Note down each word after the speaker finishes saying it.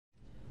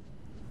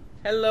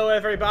Hello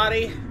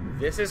everybody,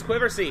 this is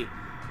Quiversee,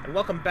 and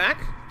welcome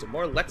back to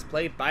more Let's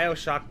Play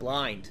Bioshock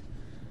Blind.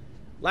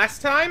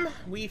 Last time,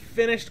 we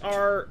finished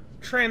our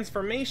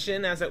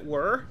transformation, as it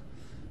were,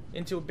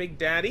 into a big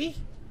daddy,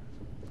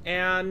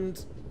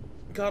 and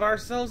got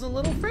ourselves a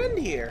little friend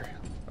here,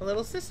 a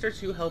little sister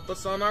to help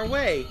us on our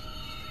way.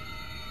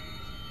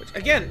 Which,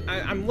 again,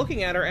 I'm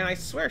looking at her, and I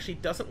swear she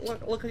doesn't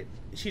look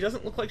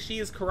like she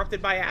is corrupted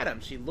by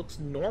Adam. She looks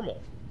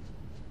normal,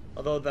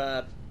 although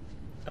the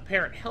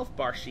apparent health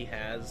bar she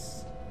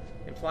has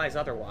implies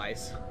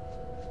otherwise.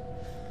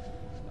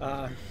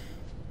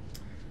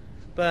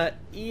 But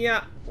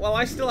yeah, well,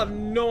 I still have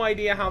no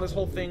idea how this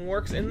whole thing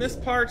works. In this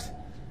part,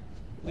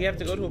 we have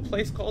to go to a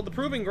place called the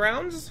Proving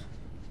Grounds.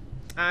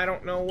 I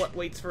don't know what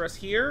waits for us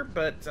here,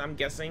 but I'm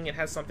guessing it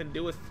has something to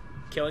do with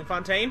killing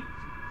Fontaine.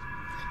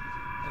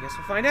 I guess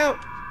we'll find out.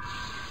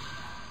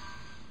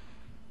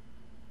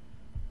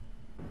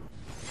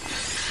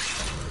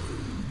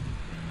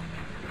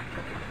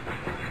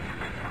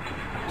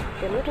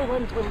 The little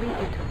ones will lead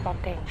you to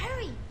Fontaine.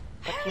 Hurry!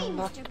 But Hurry, you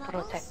must Mr.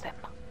 Bubbles. protect them.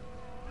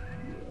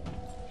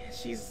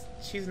 She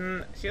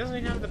doesn't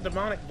even have the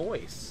demonic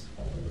voice.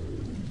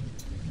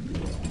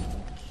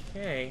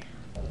 Okay.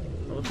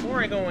 Well, before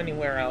I go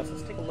anywhere else,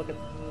 let's take a look at...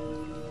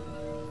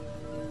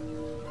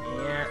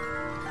 Yeah,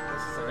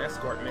 this is an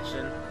escort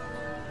mission.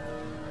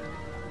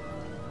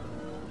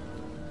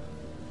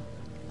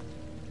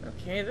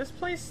 Okay, this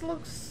place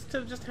looks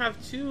to just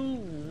have two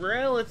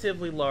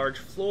relatively large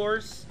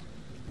floors,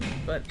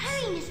 but...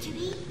 Hurry, Mr.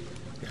 B!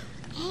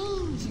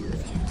 Angels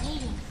are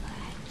waiting for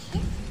our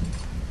kiss.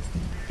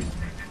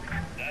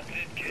 That's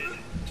it, kid.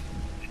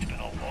 It's been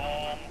a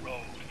long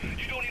road.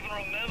 You don't even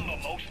remember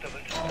most of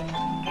it.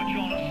 Put you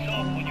on a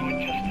sub when you were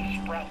just a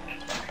sprout.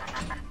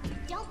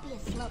 Don't be a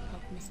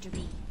slowpoke, Mr. B.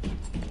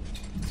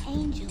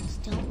 Angels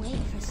don't wait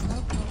for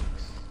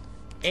slowpokes.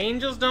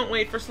 Angels don't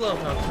wait for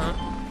slowpokes, huh?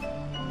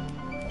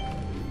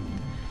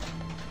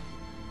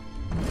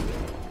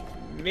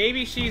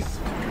 Maybe she's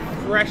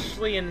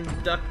freshly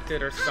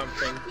inducted or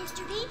something.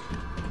 Mr. B,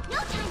 no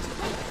time to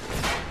wait.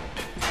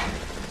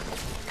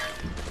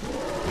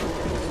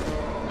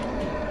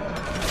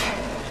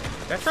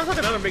 That sounds like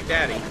another Big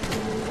Daddy.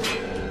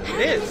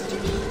 Hurry, It is. Mr.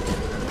 B.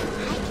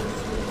 I can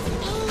see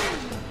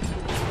angels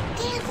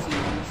dancing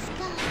in the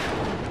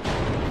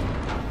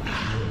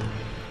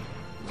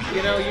sky.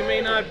 You know, you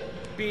may not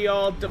be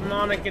all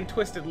demonic and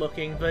twisted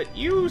looking, but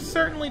you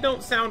certainly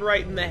don't sound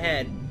right in the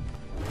head.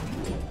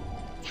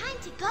 Time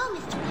to go,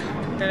 Mr. B.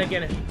 Then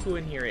again, who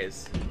in here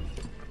is?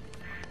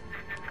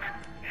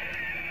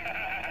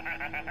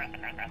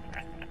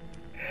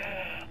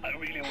 I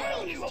really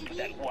wound you up with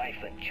that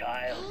wife and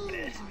child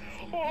bit.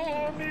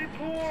 Oh, me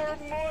poor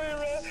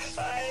Moira.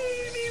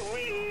 Me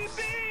wee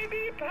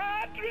baby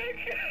Patrick.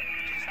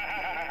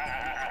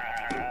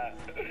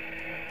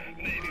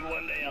 Maybe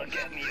one day I'll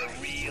get me a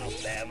real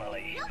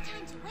family. No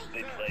time to wait.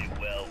 They play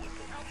well with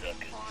the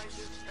suckers.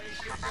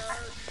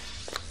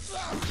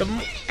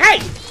 Hey!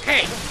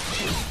 Hey!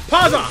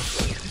 Pause off!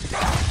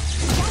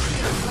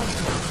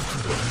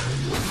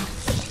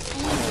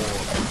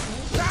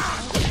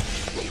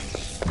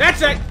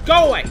 That's it!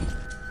 Go away!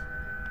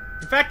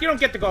 In fact, you don't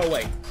get to go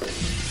away.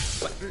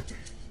 What?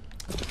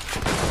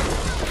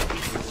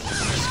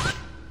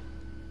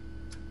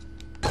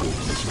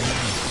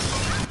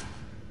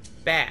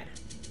 Bad.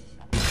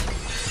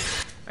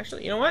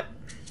 Actually, you know what?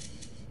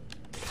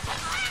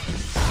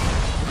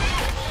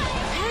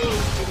 Hurry,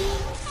 Mr. B.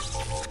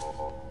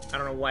 I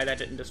don't know why that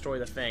didn't destroy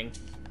the thing.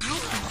 I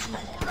can see.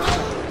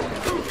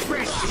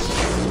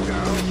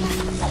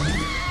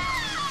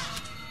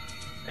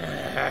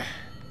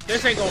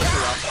 This ain't going too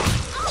well.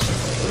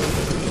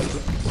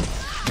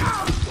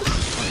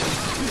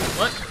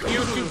 Want you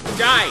to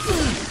die.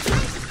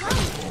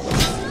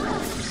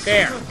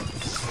 There.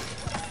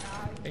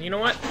 And you know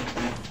what?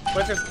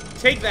 Let's just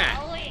take that.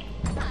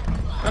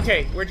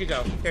 Okay, where'd you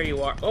go? There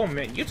you are. Oh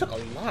man, you took a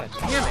lot of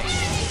damage.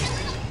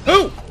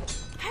 Who?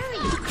 Hurry!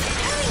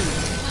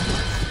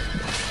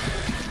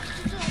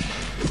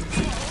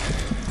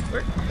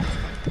 Where?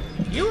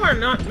 You are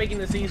not making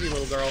this easy,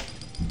 little girl.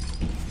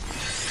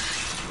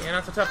 Yeah,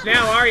 not so tough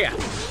now, are ya?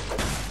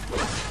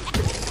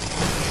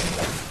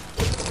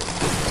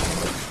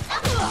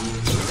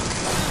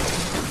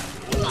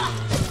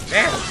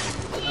 There.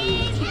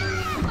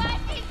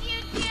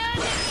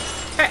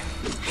 Hey.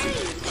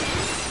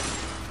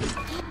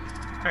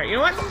 Alright, you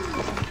know what?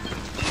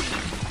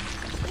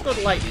 Let's go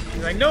to lightning,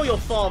 because I know you'll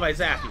fall if I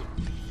zap you.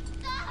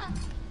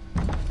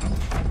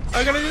 Are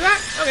you gonna do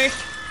that? Okay.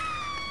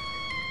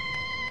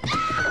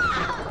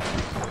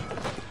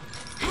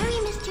 Hurry,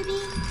 Mr. B.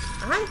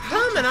 I'm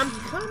coming, I'm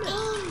coming.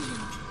 Angels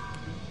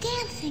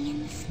dancing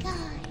in the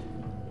sky.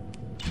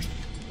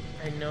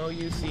 I know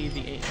you see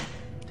the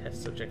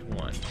test subject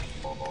 1.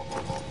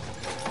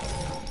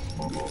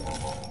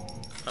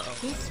 Uh-oh.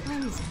 This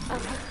one's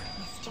over,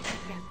 Mr.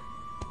 B.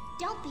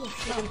 Don't be a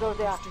Even though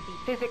they are slowpoke, Mr. B.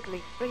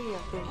 physically free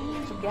of being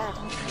Angels together,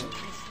 don't wait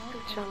for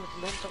Tuchan's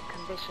mental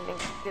conditioning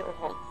still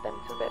holds them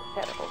to their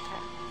terrible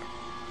task.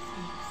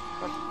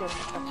 For sins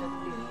such as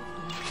this,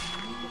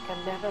 you can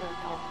never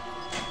atone.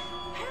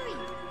 Hurry!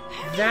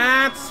 Hurry!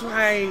 That's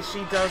why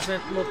she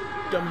doesn't look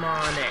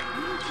demonic.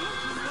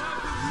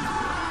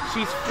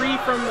 She's free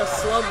from the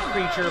slug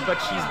creature, but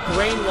she's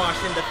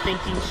brainwashed into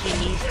thinking she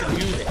needs to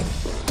do this.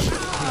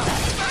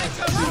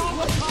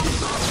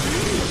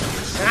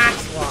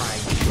 That's why.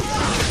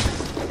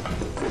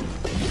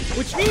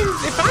 Which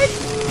means if I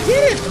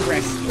didn't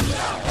rescue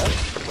her,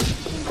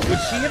 would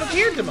she have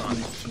appeared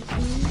demonic?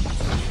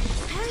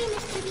 Hurry,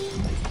 Mr. B.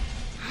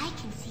 I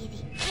can see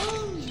the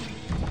angel.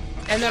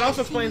 And that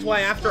also explains why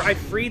after I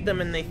freed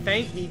them and they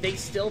thanked me, they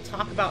still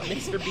talk about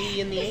Mr.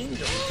 B and the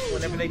angels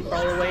whenever they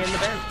crawl away in the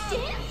vents.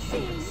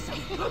 Dancing.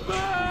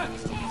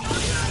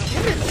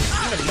 It is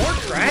even more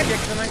tragic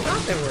than I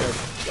thought they were.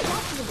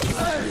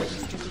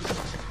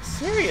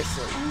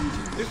 Seriously.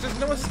 There's just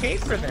no escape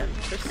for them.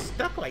 They're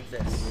stuck like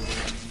this.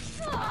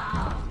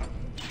 I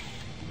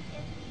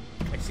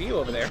see you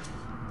over there.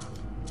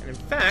 And in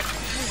fact,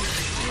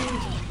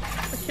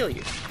 I'll kill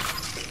you.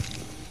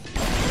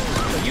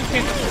 So you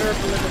can't disturb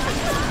the little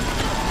sister.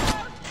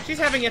 She's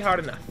having it hard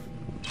enough.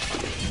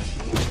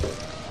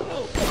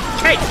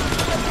 Hey!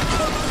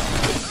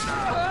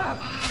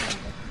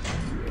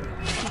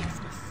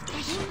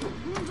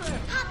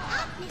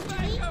 Hop up,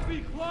 Mr.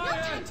 B. No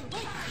time to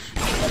wait.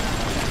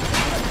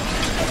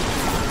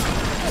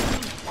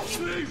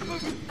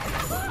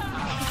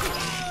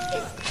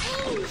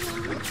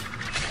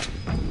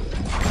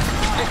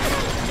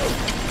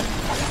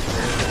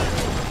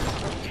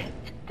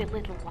 The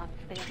little ones,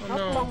 they are Oh, no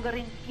no. longer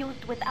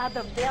infused with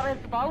Adam. They are as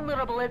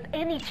vulnerable as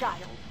any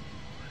child.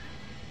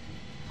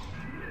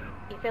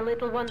 If a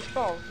little one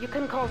falls, you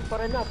can call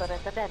for another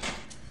at the vent.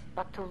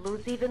 But to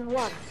lose even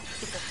one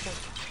is a sin.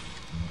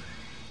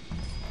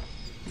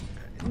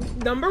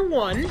 Number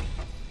one,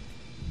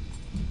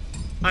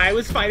 I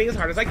was fighting as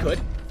hard as I could.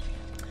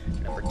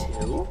 Number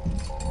two,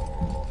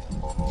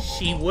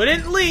 she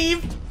wouldn't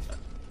leave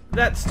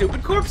that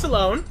stupid corpse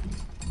alone,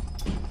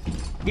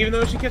 even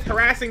though she kept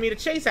harassing me to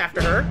chase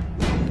after her.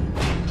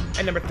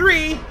 And number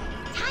three,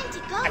 Time to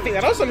go. I think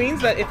that also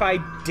means that if I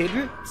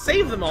didn't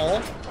save them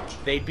all,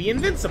 they'd be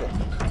invincible.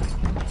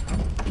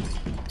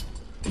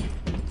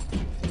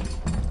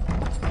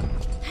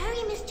 Hurry,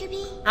 Mr.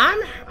 B. I'm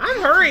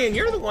hurrying.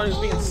 You're the one who's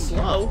being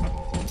slow.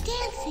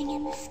 Dancing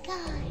in the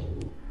sky.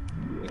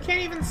 You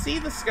can't even see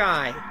the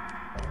sky.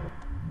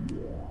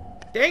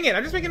 Dang it,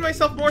 I'm just making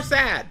myself more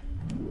sad.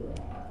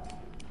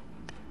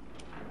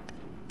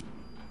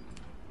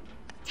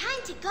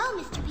 Time to go,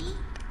 Mr. B.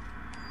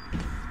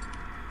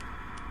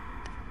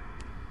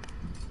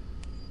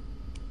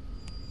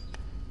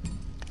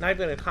 Not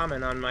even gonna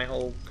comment on my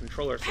whole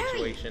controller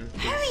Hurry! situation.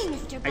 Hurry,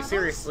 Mr. I Bubbles.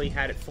 seriously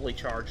had it fully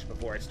charged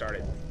before I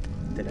started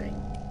today.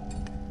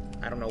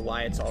 I don't know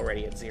why it's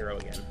already at 0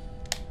 again.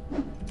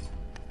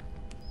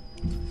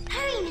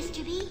 Hurry,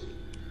 Mr. B.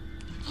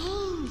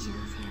 Angels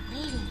are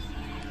waiting for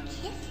our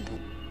kisses.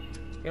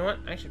 You know what?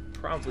 I should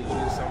probably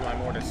use some of my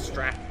more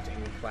distracting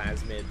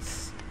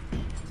plasmids.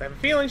 'Cause I have a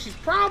feeling she's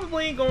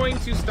probably going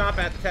to stop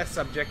at the test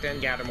subject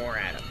and gather more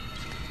Adam.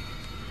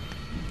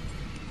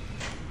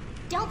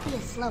 Don't be a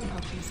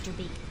slowpoke, Mr.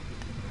 B.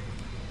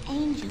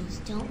 Angels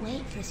don't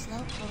wait for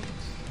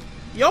slowpokes.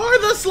 You're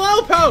the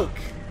slowpoke!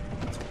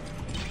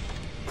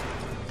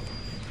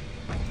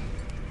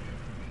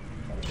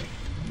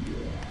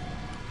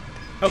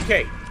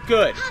 Okay,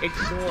 good.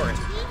 Ignore it.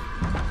 Mr. B.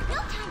 No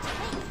time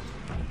to wait.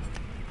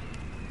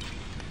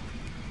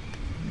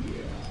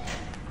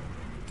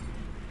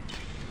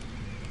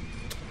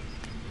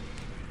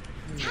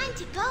 Time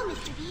to go,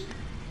 Mr. B.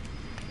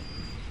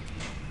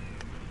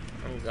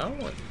 I'm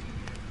going.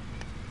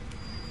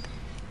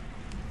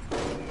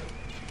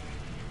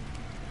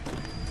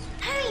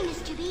 Hurry,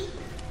 Mr. B.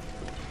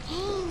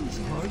 Angels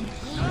are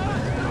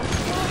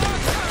waiting.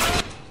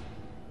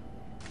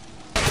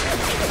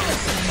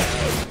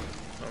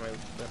 Oh, my,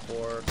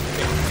 before.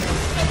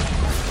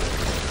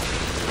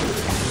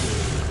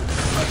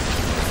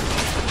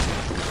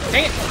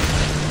 Dang it!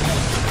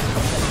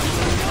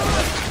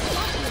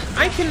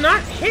 I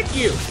cannot hit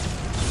you!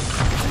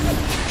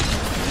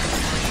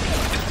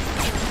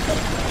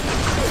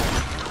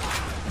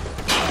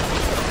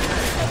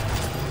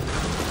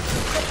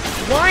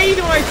 Why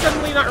do I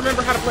suddenly not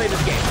remember how to play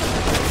this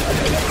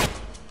game?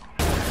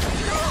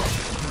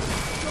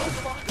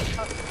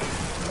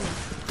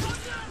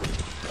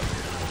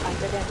 At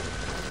the vent,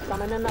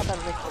 summon another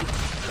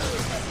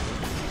ritual.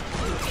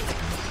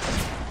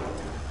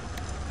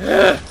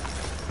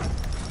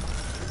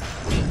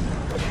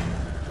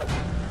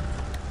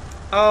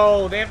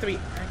 Oh, they have to be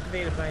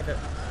activated by the...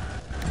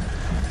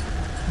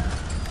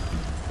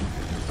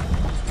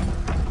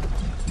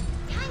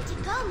 Time to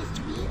go,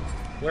 Mr. B.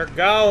 We're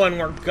going,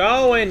 we're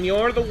going!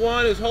 You're the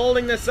one who's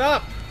holding this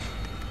up!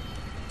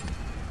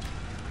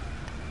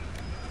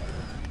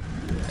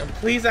 And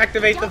please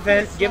activate the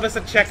vent, give us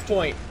a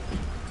checkpoint.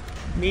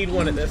 Need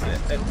one of this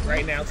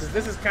right now, because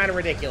this is kind of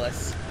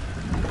ridiculous.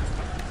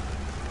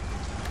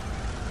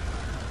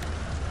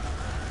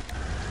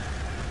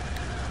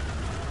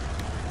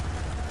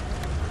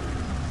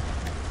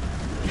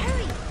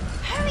 Hurry!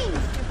 Hurry,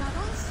 Mr.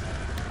 Bubbles!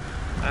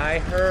 I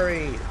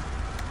hurried.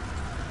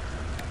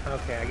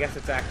 Okay, I guess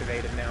it's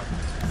activated now.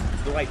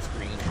 The light's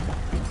green.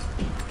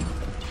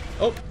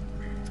 Oh!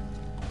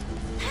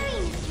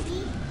 Hurry, Mr.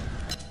 B.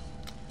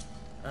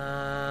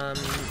 Let's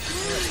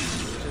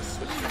just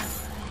switch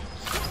this.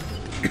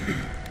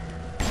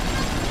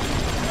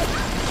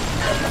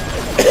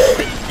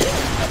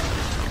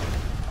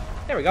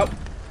 There we go.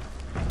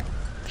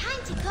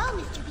 Time to go,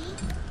 Mr. B.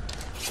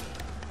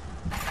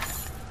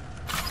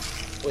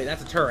 Wait,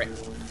 that's a turret.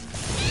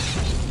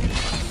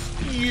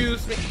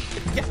 Excuse me.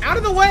 Get out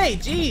of the way!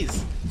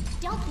 Jeez!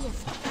 Don't be a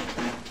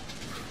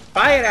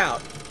Buy it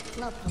out.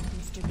 slowpoke,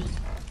 Mr. B.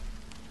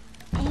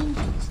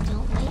 Angels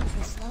don't wait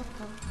for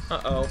slowpokes.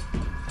 Uh-oh.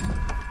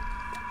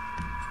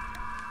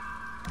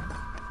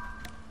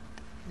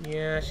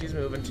 Yeah, she's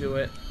moving to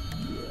it.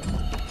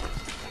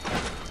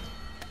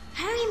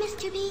 Hurry,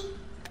 Mr. B.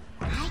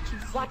 I can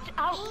see Watch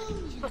out!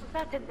 angels. For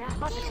certain, their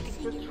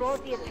majesty will draw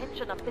the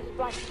attention of this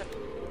blaster.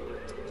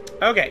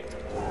 Okay.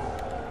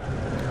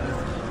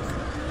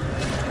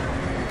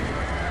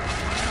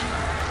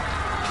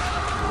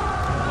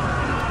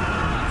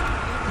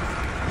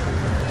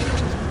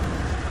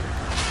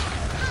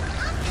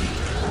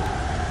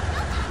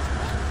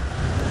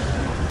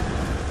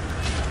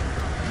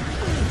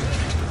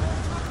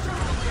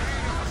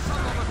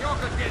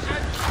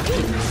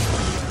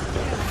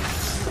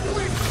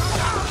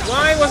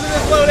 Why wasn't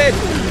this loaded?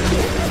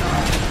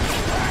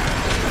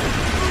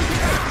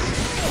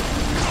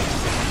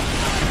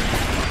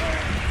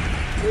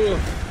 Ooh.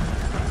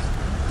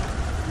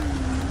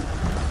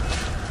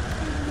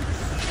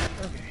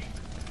 Okay.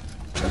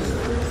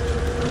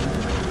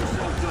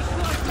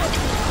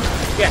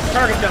 Yes,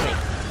 target dummy.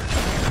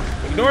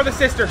 Ignore the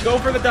sister, go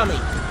for the dummy.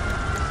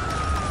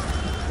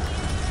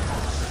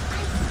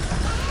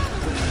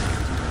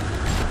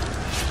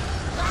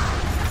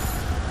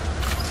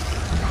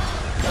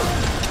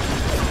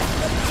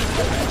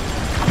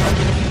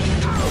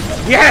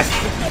 Yes!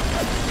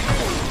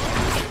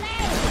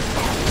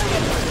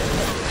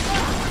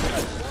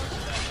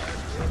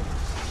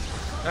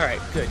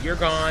 Alright, good. You're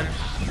gone.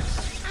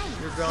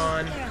 You're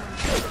gone.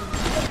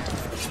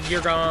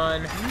 You're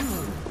gone.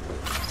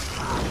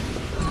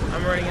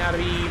 I'm running out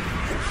of Eve.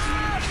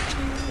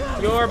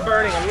 You're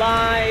burning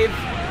alive.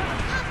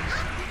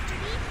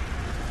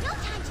 No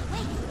time to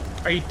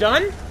wait. Are you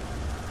done?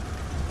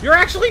 You're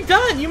actually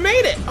done! You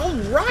made it!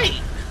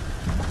 Alright!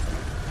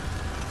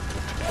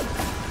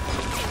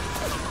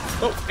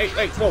 Oh, hey,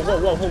 hey, whoa, whoa,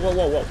 whoa, whoa, whoa,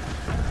 whoa, whoa.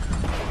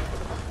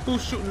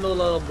 Who's shooting the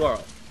little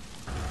girl?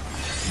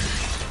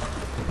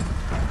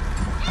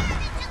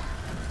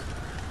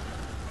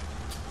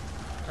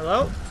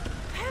 Hello?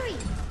 Hurry,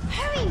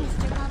 hurry,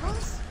 Mr.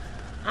 Bubbles.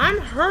 I'm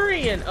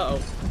hurrying!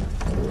 Uh-oh.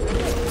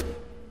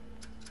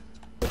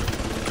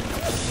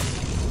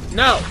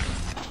 No!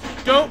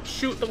 Don't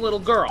shoot the little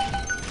girl!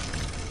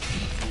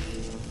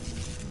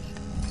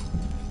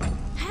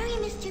 Hurry,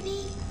 Mr.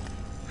 B.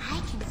 I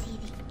can see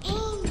the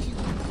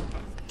angel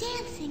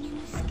dancing in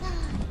the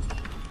sky.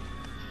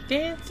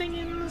 Dancing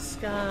in the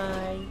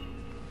sky.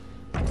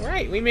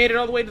 Alright, we made it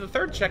all the way to the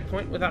third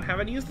checkpoint without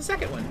having to use the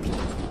second one.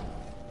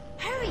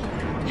 Hurry,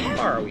 How hurry.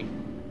 far are we?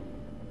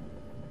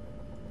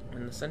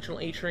 In the central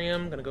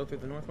atrium, gonna go through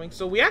the north wing.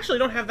 So we actually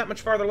don't have that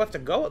much farther left to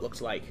go, it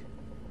looks like.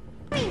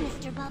 Hurry,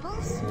 Mr.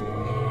 Bubbles.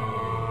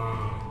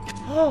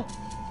 Oh!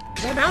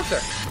 That bouncer!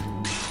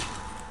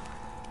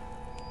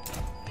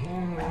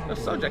 No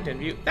subject in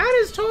view. That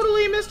is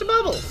totally Mr.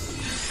 Bubbles!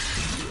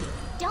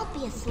 Don't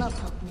be a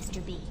slowpoke,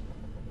 Mr. B.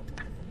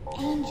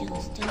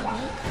 Angels don't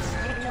wait for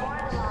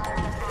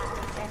slowpokes.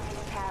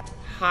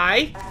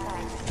 Hi.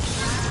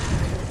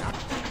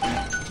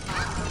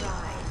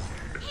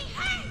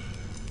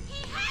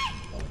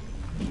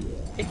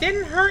 It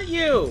didn't hurt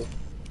you!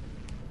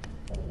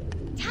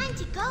 Time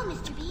to go,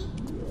 Mr. B.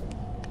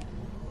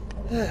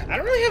 I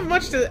don't really have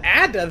much to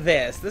add to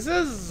this. This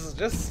is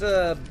just,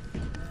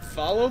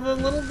 follow the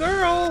little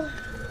girl.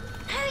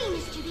 Hurry,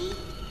 Mr. B.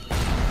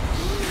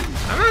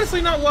 I'm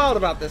honestly not wild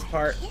about this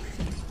part.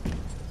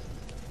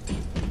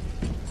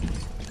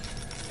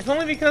 If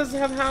only because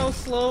of how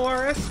slow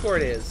our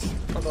escort is.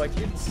 Although I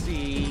did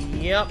see...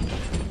 Yep.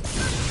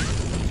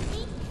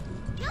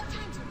 No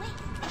time to wait.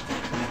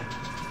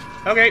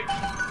 Okay.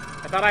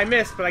 I thought I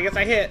missed, but I guess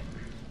I hit.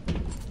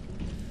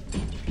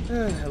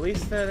 At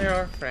least there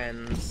are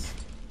friends.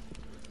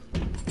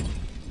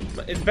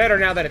 But it's better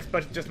now that it's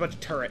just a bunch of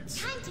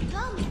turrets. Time to go,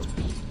 Mr.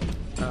 B.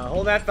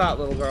 Hold that thought,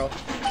 little girl.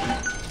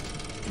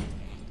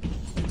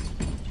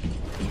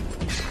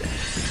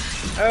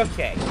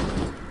 Okay.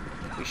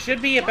 We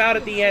should be about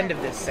at the end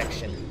of this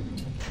section.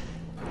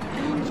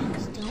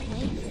 Angels don't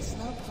wait for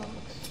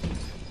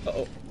slowpokes.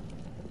 Uh-oh.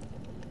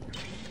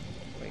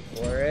 Wait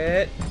for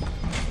it.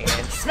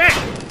 And smack!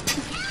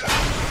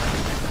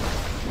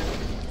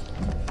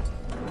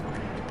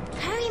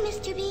 Hurry,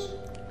 Mr. B.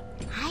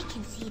 I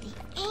can see the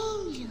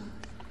angels.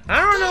 I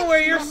don't know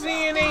where you're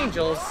seeing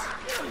angels.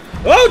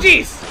 Oh,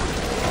 jeez!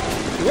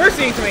 You were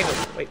seeing some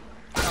angels. Wait.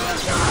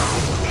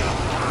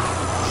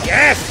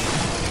 Yes!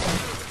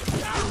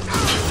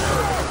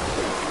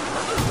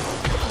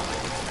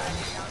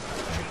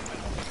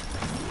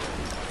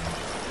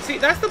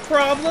 that's the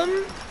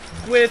problem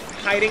with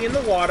hiding in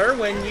the water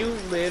when you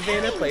live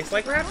in a place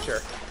like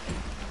Rapture.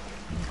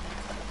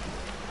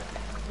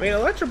 I mean,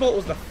 Electrobolt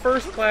was the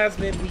first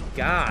plasmid we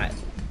got.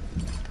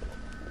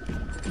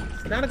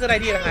 It's not a good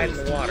idea to hide in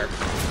the water.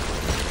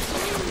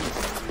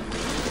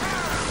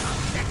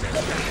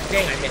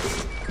 Dang, I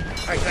missed.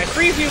 Alright, can I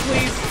freeze you,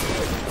 please?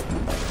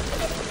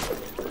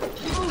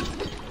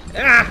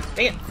 Ah,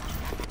 dang it.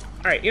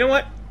 Alright, you know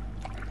what?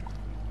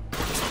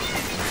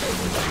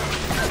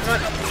 Come on,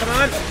 come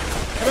on,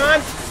 come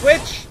on,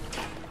 switch!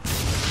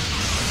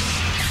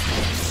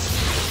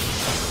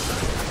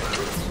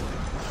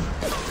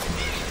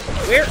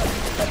 Where?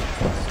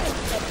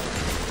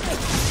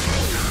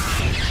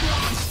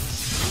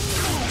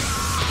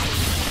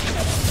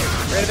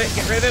 Get rid of it,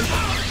 get rid of him.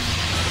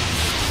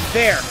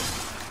 There.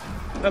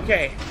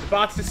 Okay, the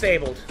bot's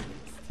disabled.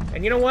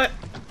 And you know what?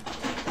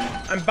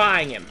 I'm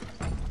buying him.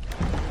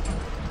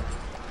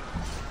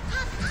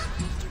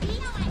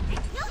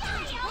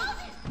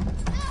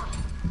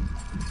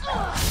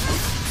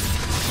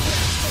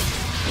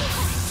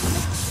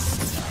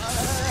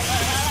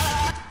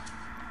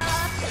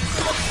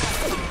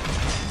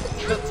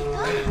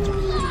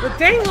 The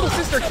dang little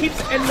sister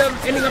keeps ending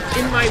up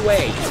in my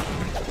way.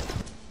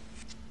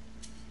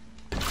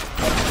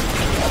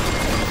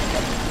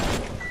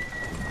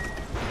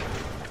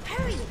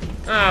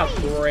 Oh,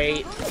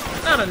 great.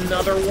 Not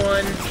another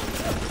one.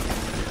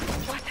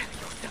 What have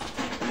you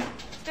done?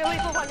 The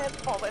evil one has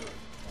fallen.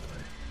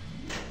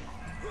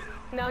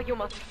 Now you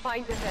must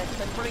find the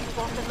vent and bring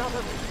forth another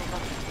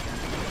retriever.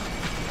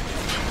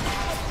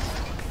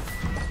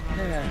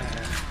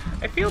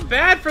 I feel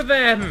bad for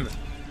them.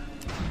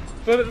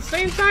 But at the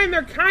same time,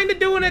 they're kind of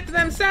doing it to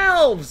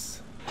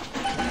themselves.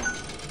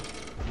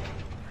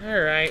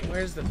 Alright,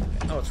 where's the...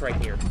 Oh, it's right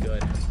here.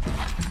 Good.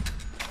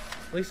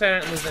 At least I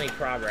didn't lose any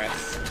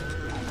progress.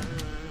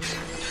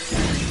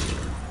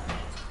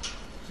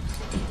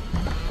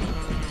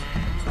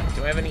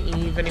 Do I have any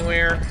Eve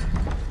anywhere?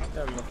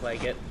 Doesn't look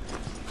like it.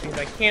 Means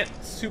I can't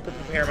super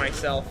prepare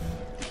myself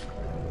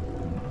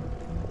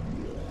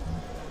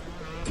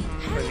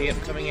for the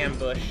upcoming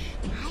ambush.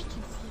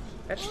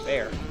 That's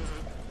fair.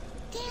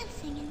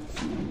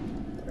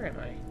 Where am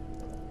I?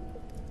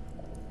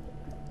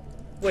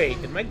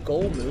 Wait, did my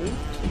goal move?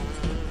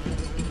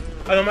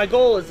 Oh no, my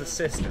goal is the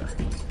sister.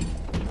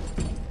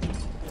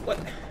 What?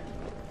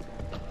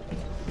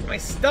 Am I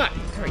stuck?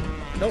 Hurry.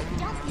 Nope.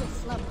 Don't be a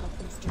slowpoke,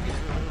 Mr. B.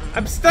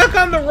 I'm stuck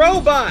on the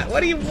robot!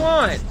 What do you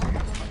want?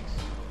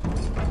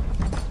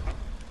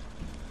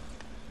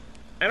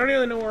 I don't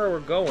really know where we're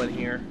going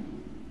here.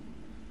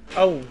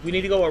 Oh, we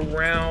need to go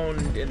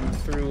around and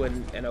through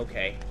and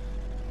okay.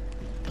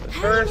 But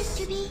Hurry,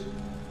 first... Mr. B.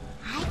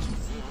 I can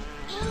see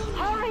the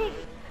Hurry!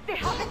 The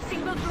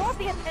Havoc will draw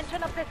the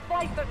attention of this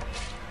wyvern.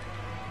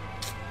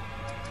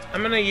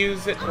 I'm gonna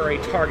use it for a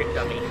target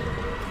dummy.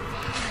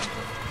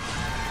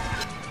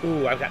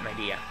 Ooh, I've got an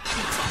idea.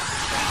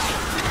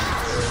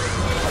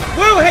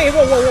 Whoa, hey,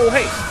 whoa, whoa, whoa,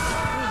 hey!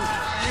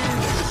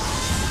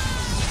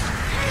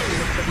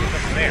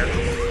 There.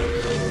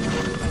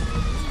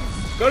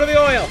 Go to the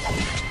oil!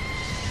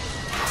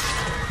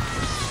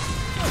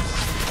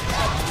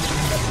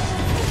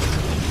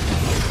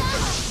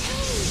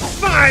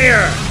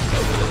 Fire!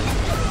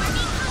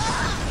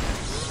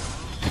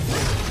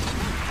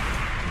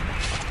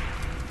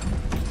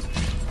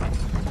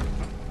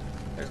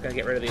 I just gotta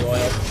get rid of the oil.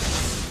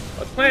 I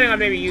was planning on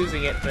maybe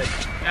using it, but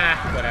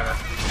whatever.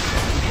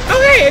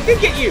 Oh hey, it did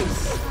get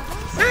used!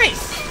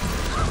 Nice!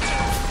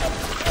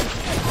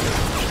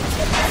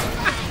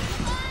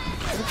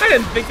 I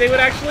didn't think they would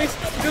actually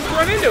just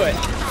run into it.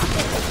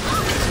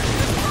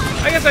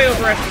 I guess I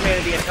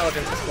overestimated the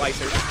intelligence of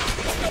splicers.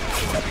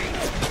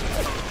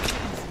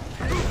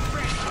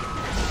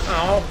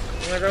 Oh,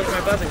 there goes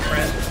my buzzing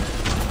friend.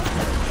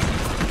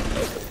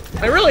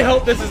 I really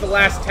hope this is the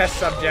last test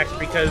subject,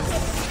 because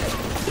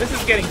this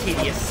is getting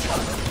tedious.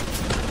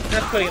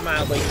 That's putting it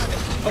mildly.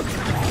 Oh.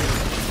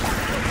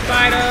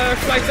 Spider!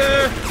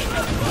 Slicer!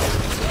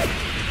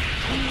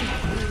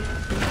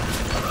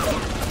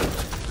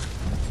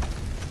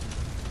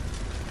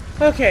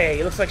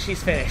 Okay, looks like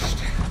she's finished.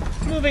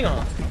 Moving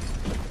on.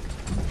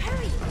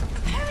 Hurry!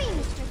 Hurry,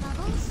 Mr.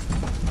 Bubbles!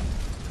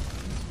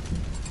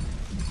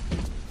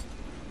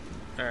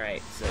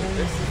 Alright, so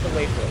this is the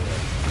way forward.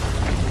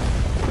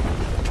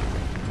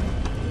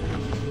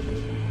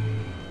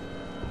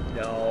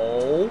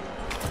 No.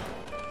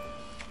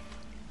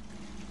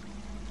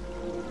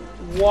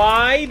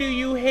 Why do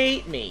you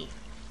hate me?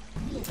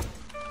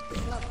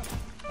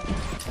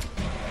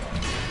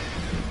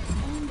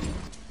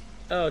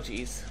 Oh,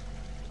 jeez.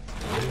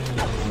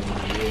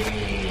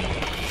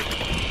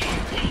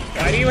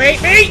 Why do you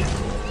hate me?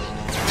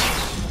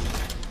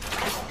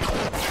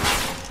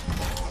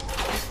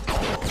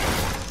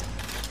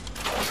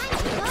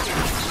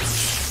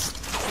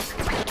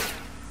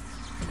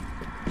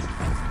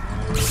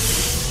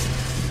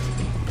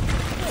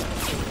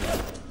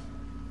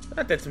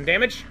 That did some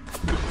damage.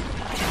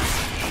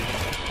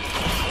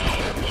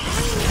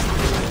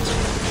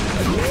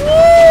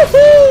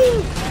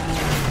 Woohoo!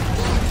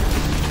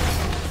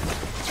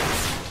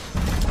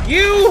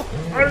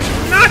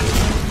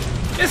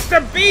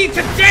 B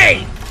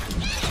today!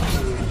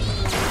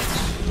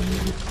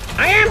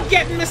 I am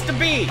getting Mr.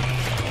 B!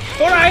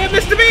 For I am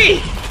Mr.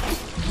 B!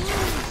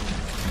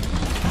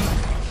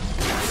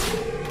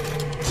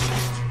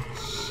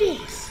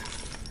 Jeez.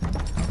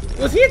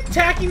 Was he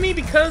attacking me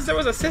because there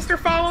was a sister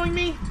following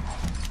me?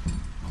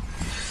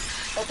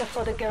 Better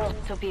for the girls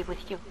to be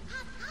with you.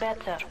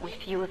 Better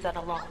with you than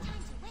alone.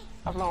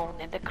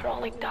 Alone in the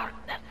crawling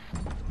darkness.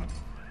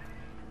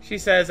 She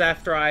says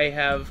after I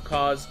have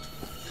caused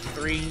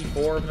 3,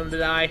 4 of them to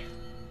die.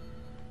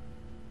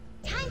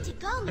 Time to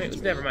go, I mean, it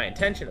was never my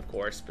intention, of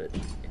course, but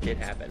it did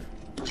happen.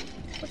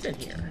 What's in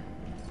here?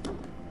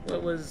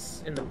 What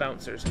was in the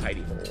bouncer's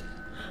hidey hole?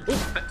 Ooh,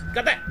 I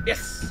got that!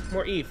 Yes!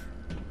 More Eve.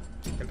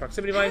 And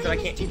proximity mines that I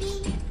can't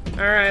use.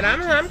 Alright,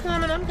 I'm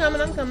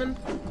coming.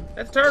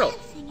 That's a turtle.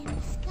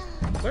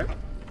 Where?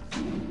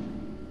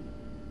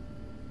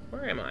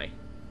 Where am I?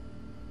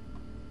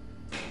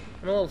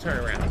 I'm a little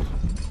turnaround.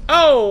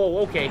 Oh,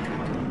 okay.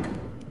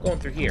 Going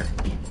through here.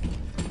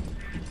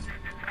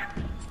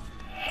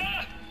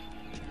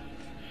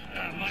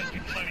 That might be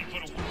plenty for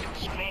the working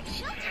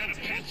scrubs and the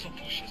pencil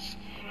pushers,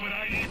 but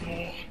I need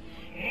more.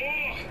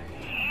 More!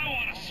 I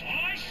want a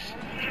slice!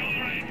 There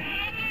ain't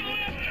nothing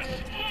left to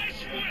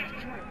slice with!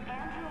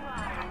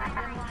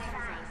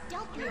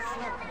 Don't be a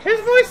slowpoke. His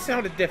voice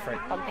sounded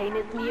different. Fontaine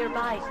is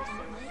nearby.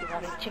 You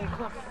are reaching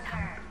close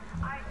now.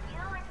 Are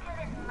you into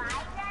this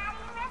live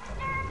daddy,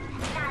 mister?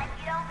 Not if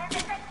you don't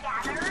visit the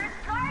Gatherer's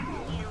Garden,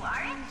 you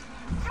aren't.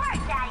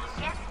 Smart daddy's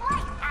just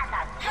like as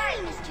a Hurry,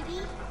 Mr. B.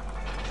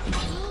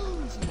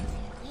 Angels are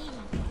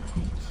waiting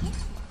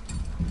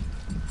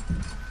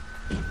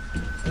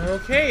for our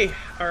kisses. Okay,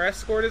 our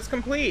escort is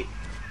complete.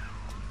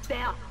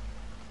 There.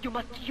 You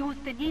must use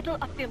the needle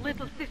of the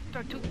little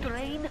sister to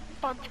drain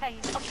Fontaine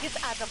of his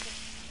atoms.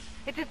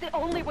 It is the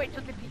only way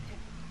to defeat him.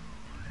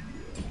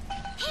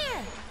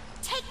 Here,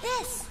 take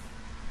this.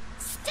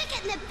 Stick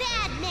it in the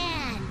bad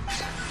man.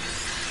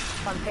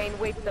 Fontaine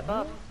waits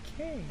above.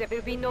 Okay. There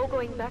will be no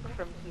going back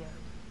from here.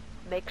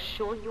 Make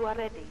sure you are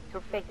ready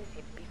to face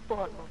him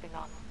before moving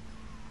on.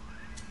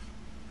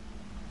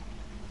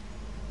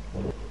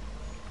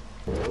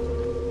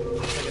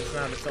 Like it's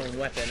not its own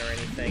weapon or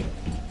anything.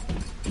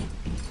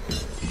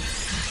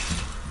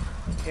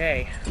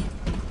 Okay.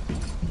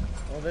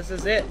 Well, this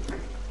is it.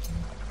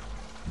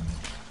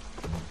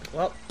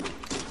 Well,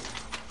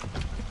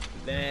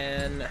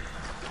 then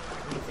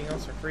anything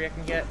else for free I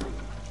can get?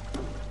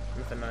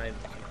 Nothing I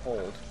can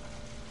hold.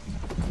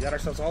 We got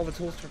ourselves all the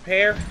tools to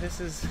prepare. This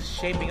is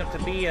shaping up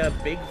to be a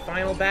big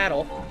final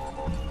battle.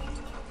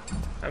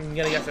 I'm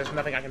gonna guess there's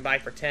nothing I can buy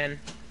for 10.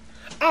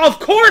 Oh, of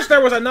course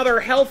there was another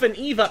health and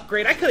Eve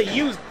upgrade. I could have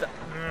used the...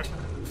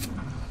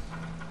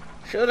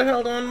 Should have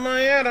held on to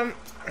my atom.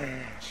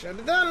 Should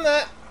have done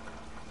that.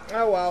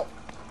 Oh well.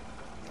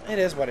 It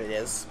is what it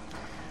is.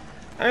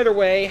 Either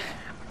way,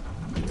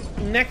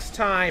 next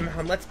time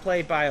on Let's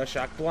Play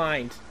Bioshock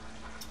Blind,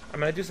 I'm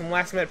going to do some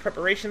last-minute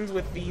preparations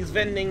with these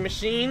vending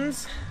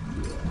machines.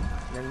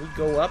 And then we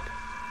go up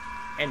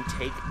and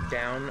take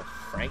down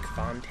Frank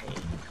Fontaine.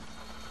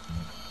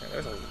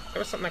 There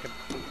was something I could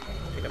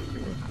pick up.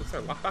 Was there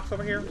a lockbox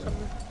over here or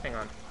something? Hang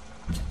on.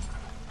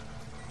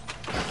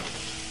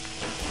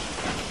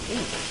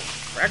 Ooh,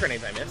 frag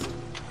grenades I missed.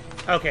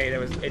 Okay,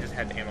 it just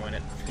had ammo in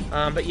it.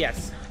 But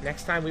yes,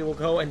 next time we will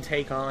go and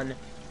take on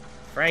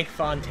Frank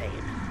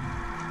Fontaine.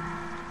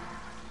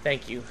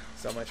 Thank you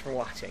so much for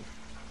watching.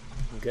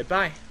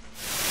 Goodbye.